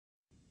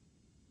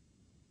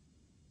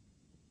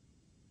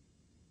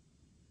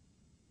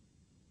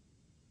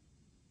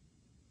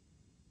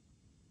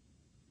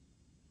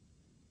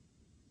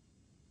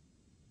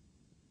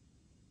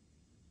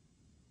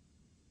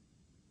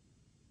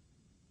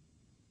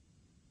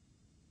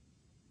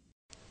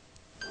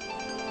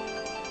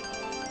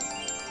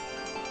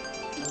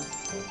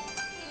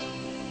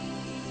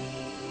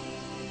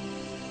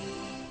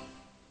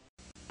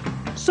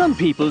Some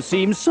people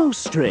seem so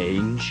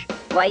strange.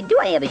 Why do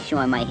I have a shoe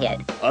on my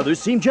head? Others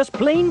seem just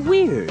plain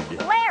weird.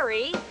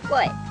 Larry!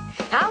 What?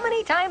 How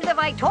many times have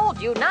I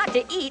told you not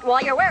to eat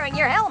while you're wearing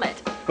your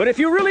helmet? But if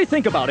you really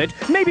think about it,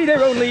 maybe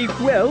they're only,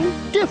 well,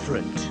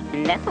 different.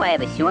 And that's why I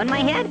have a shoe on my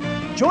head?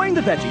 Join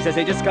the veggies as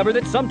they discover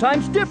that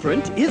sometimes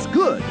different is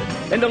good.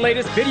 In the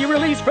latest video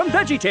release from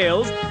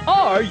VeggieTales,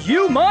 Are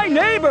You My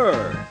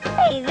Neighbor?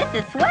 Hey, this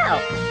is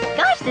swell.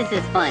 Gosh, this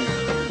is fun.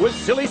 With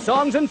silly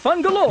songs and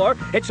fun galore,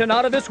 it's an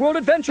out-of-this-world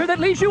adventure that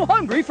leaves you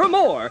hungry for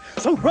more.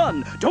 So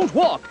run, don't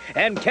walk,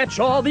 and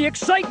catch all the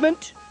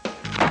excitement.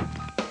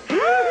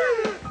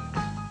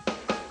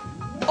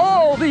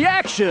 All the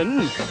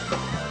action.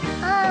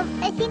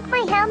 I think my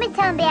helmet's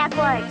on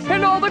backwards.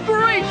 And all the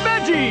great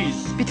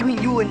veggies. Between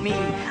you and me,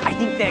 I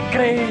think they're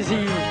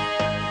crazy.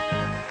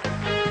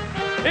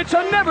 It's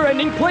a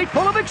never-ending plate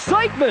full of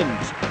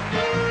excitement.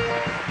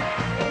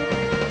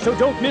 So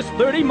don't miss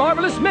 30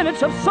 marvelous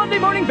minutes of Sunday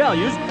morning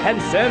values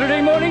and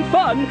Saturday morning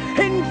fun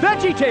in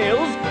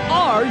VeggieTales,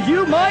 Are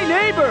You My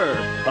Neighbor?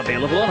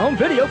 Available on home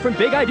video from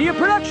Big Idea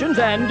Productions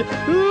and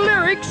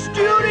Lyrick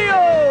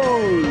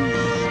Studios.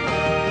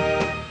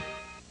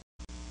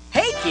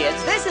 Hey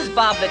kids, this is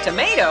Bob the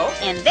Tomato.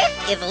 And this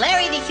is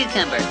Larry the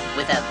Cucumber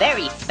with a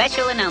very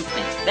special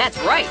announcement. That's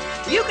right.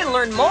 You can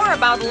learn more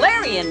about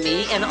Larry and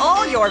me and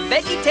all your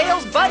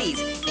VeggieTales buddies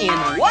in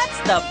What's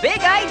the Big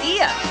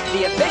Idea?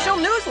 The official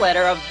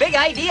newsletter of Big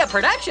Idea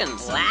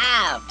Productions.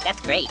 Wow, that's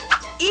great.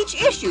 Each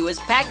issue is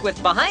packed with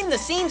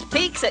behind-the-scenes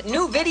peeks at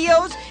new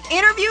videos,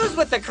 interviews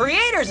with the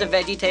creators of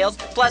VeggieTales,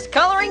 plus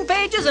coloring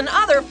pages and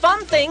other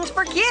fun things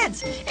for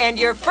kids. And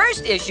your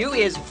first issue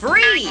is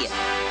free.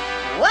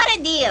 What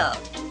a deal.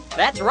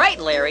 That's right,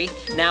 Larry.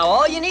 Now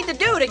all you need to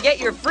do to get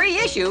your free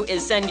issue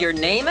is send your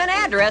name and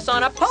address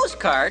on a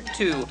postcard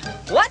to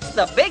What's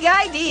the Big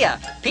Idea?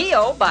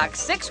 P.O.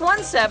 Box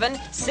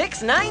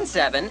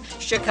 617-697,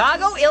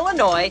 Chicago,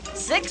 Illinois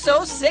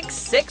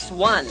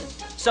 60661.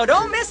 So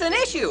don't miss an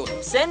issue.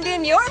 Send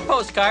in your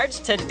postcards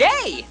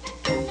today.